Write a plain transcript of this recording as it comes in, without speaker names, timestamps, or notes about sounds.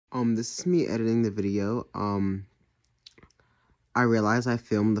This is me editing the video. I realized I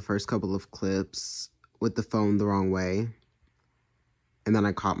filmed the first couple of clips with the phone the wrong way, and then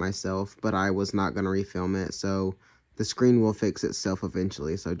I caught myself, but I was not going to refilm it, so the screen will fix itself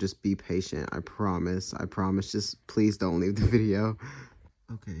eventually, so just be patient. I promise, just please don't leave the video.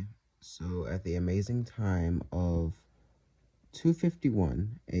 Okay, so at the amazing time of 2:51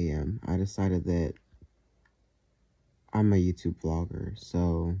 a.m., I decided that I'm a YouTube vlogger,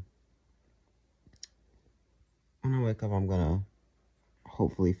 so when I wake up, I'm gonna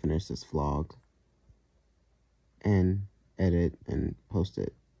hopefully finish this vlog and edit and post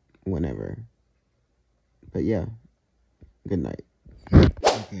it whenever. But yeah, good night.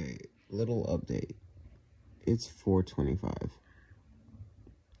 Okay, little update. It's 4:25.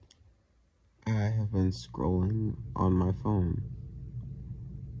 I have been scrolling on my phone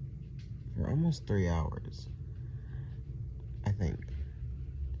for almost 3 hours, I think.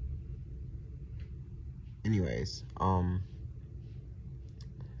 Anyways, I'm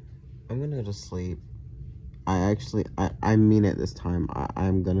gonna go to sleep. I mean it this time.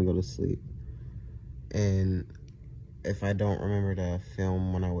 I'm gonna go to sleep. And if I don't remember to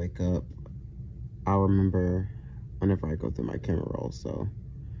film when I wake up, I'll remember whenever I go through my camera roll. So,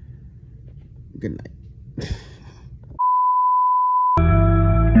 good night.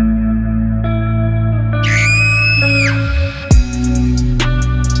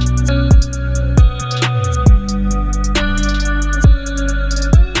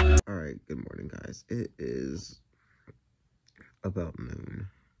 Alright, good morning, guys. It is about noon.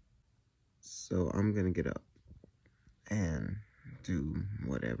 So I'm gonna get up and do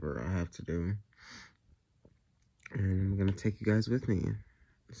whatever I have to do. And I'm gonna take you guys with me.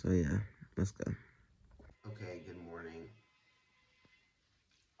 So yeah, let's go. Okay, good morning.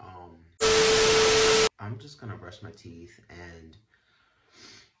 I'm just gonna brush my teeth and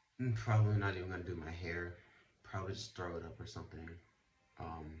I'm probably not even gonna do my hair. Probably just throw it up or something.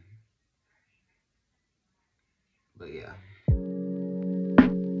 But yeah.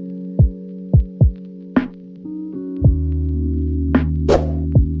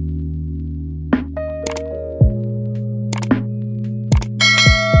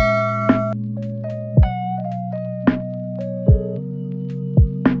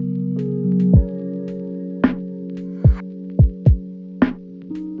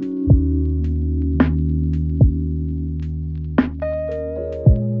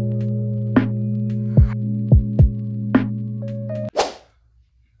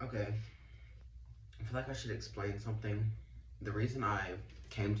 Okay, I feel like I should explain something. The reason I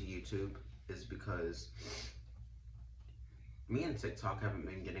came to YouTube is because me and TikTok haven't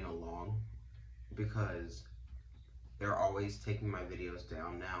been getting along, because they're always taking my videos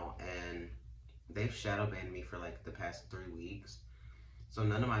down now, and they've shadow banned me for like the past 3 weeks. So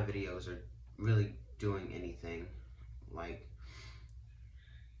none of my videos are really doing anything.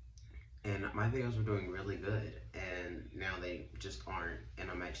 And my videos were doing really good, and now they just aren't, and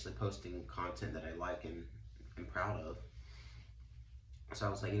I'm actually posting content that I like and am proud of. So I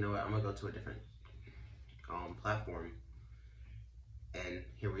was like, you know what, I'm gonna go to a different platform, and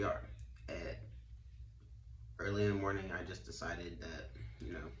here we are. At early in the morning, I just decided that,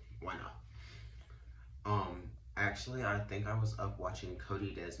 you know, why not? Actually, I think I was up watching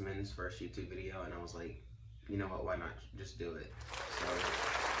Cody Desmond's first YouTube video, and I was like, you know what, why not just do it? So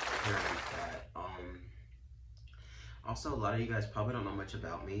here I am with that. Also, a lot of you guys probably don't know much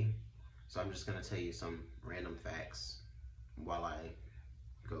about me, so I'm just gonna tell you some random facts while I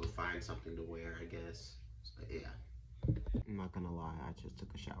go find something to wear, I guess. So, yeah. I'm not gonna lie, I just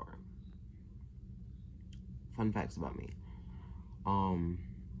took a shower. Fun facts about me.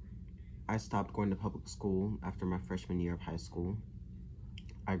 I stopped going to public school after my freshman year of high school.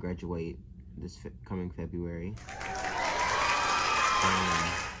 I graduate this coming February.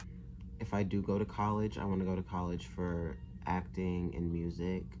 If I do go to college, I want to go to college for acting and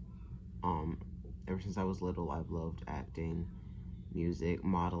music. Ever since I was little, I've loved acting, music,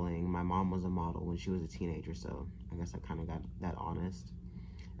 modeling. My mom was a model when she was a teenager, so I guess I kind of got that honest.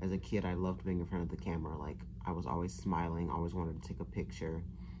 As a kid, I loved being in front of the camera. Like, I was always smiling, always wanted to take a picture,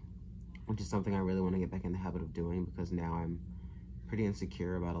 which is something I really want to get back in the habit of doing, because now I'm pretty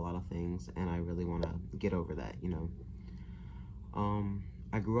insecure about a lot of things, and I really want to get over that, you know.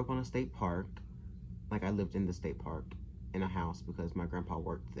 I grew up on a state park. Like, I lived in the state park in a house because my grandpa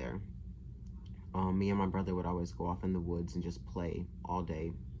worked there. Me and my brother would always go off in the woods and just play all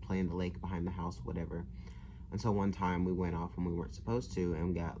day, play in the lake behind the house, whatever. Until one time we went off when we weren't supposed to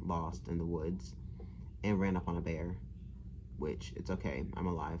and got lost in the woods and ran up on a bear, which, it's okay, I'm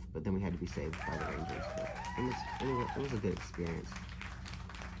alive, but then we had to be saved by the rangers. But it was a good experience.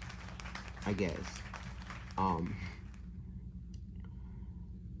 I guess.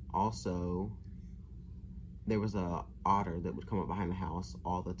 Also, there was a otter that would come up behind the house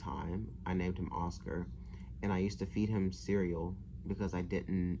all the time. I named him Oscar, and I used to feed him cereal because I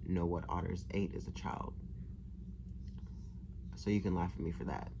didn't know what otters ate as a child. So you can laugh at me for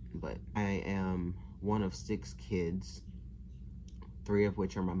that. But I am one of 6 kids, 3 of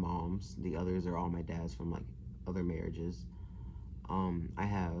which are my mom's. The others are all my dad's from like other marriages. I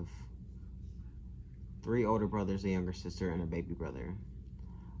have 3 older brothers, a younger sister, and a baby brother.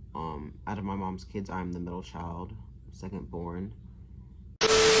 Out of my mom's kids, I'm the middle child, second born.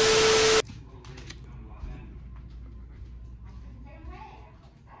 I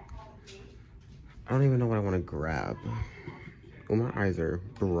don't even know what I want to grab. Well, my eyes are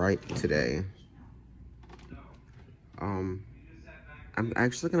bright today. I'm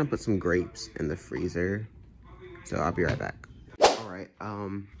actually gonna put some grapes in the freezer, so I'll be right back. All right,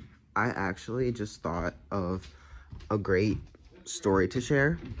 I actually just thought of a great story to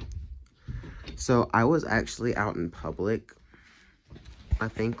share. So I was actually out in public, I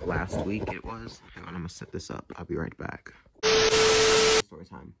think last week it was. Hang on, I'm gonna set this up. I'll be right back. Story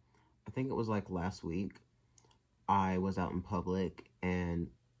time. I think it was like last week. I was out in public and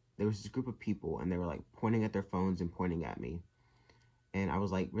there was this group of people and they were like pointing at their phones and pointing at me. And I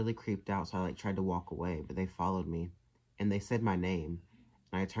was like really creeped out, so I like tried to walk away, but they followed me and they said my name.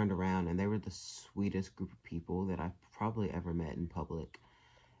 And I turned around and they were the sweetest group of people that I've probably ever met in public.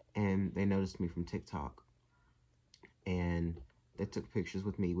 And they noticed me from TikTok. And they took pictures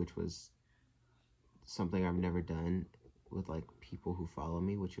with me, which was something I've never done with like people who follow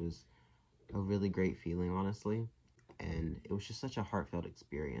me, which was a really great feeling, honestly. And it was just such a heartfelt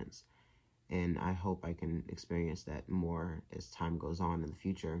experience. And I hope I can experience that more as time goes on in the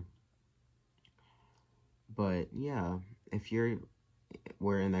future. But yeah, if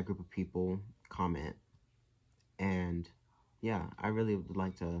we're in that group of people, comment. And yeah, I really would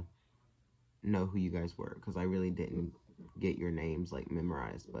like to know who you guys were, because I really didn't get your names like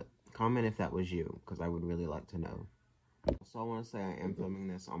memorized. But comment if that was you, because I would really like to know. So I want to say I am filming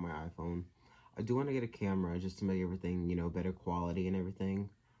this on my iPhone. I do want to get a camera just to make everything, you know, better quality and everything.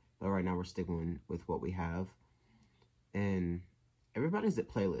 But right now we're sticking with what we have. And everybody's at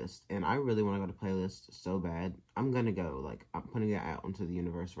Playlist, and I really want to go to Playlist so bad. I'm going to go. Like, I'm putting it out into the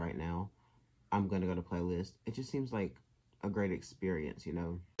universe right now. I'm going to go to Playlist. It just seems like a great experience, you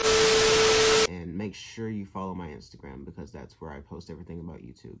know. And make sure you follow my Instagram, because that's where I post everything about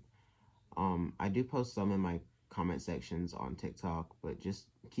YouTube. I do post some in my comment sections on TikTok, but just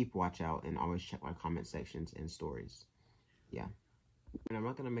keep watch out and always check my comment sections and stories. Yeah. And I'm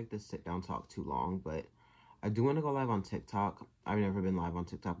not going to make this sit down talk too long, but I do want to go live on TikTok. I've never been live on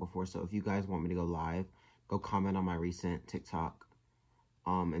TikTok before, so if you guys want me to go live, go comment on my recent TikTok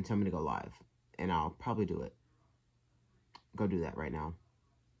and tell me to go live, and I'll probably do it. Go do that right now.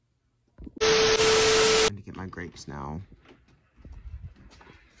 I'm going to get my grapes now.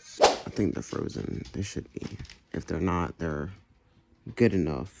 I think they're frozen. They should be. If they're not, they're good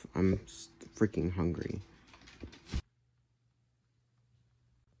enough. I'm freaking hungry.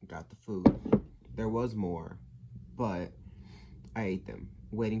 Got the food. There was more, but I ate them,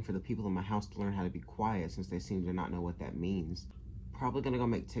 waiting for the people in my house to learn how to be quiet, since they seem to not know what that means. Probably gonna go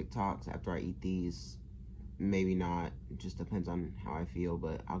make TikToks after I eat these. Maybe not. It just depends on how I feel,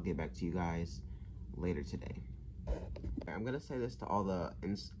 but I'll get back to you guys later today. I'm gonna say this to all the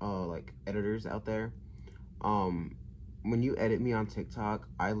like editors out there. When you edit me on TikTok,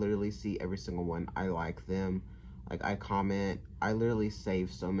 I literally see every single one. I like them. Like, I comment. I literally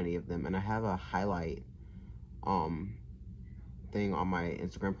save so many of them, and I have a highlight thing on my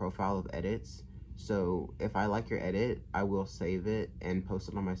Instagram profile of edits. So if I like your edit, I will save it and post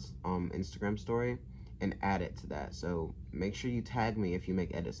it on my Instagram story and add it to that. So make sure you tag me if you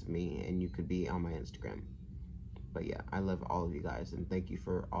make edits of me, and you could be on my Instagram. But yeah, I love all of you guys, and thank you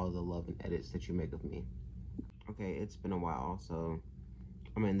for all the love and edits that you make of me. Okay, it's been a while, so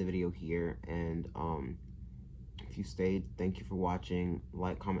I'm gonna end the video here. And if you stayed, thank you for watching.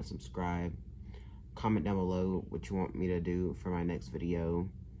 Like, comment, subscribe. Comment down below what you want me to do for my next video.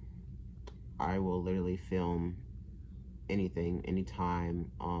 I will literally film anything,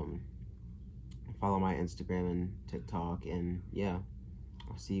 anytime. Follow my Instagram and TikTok, and yeah,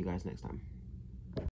 I'll see you guys next time.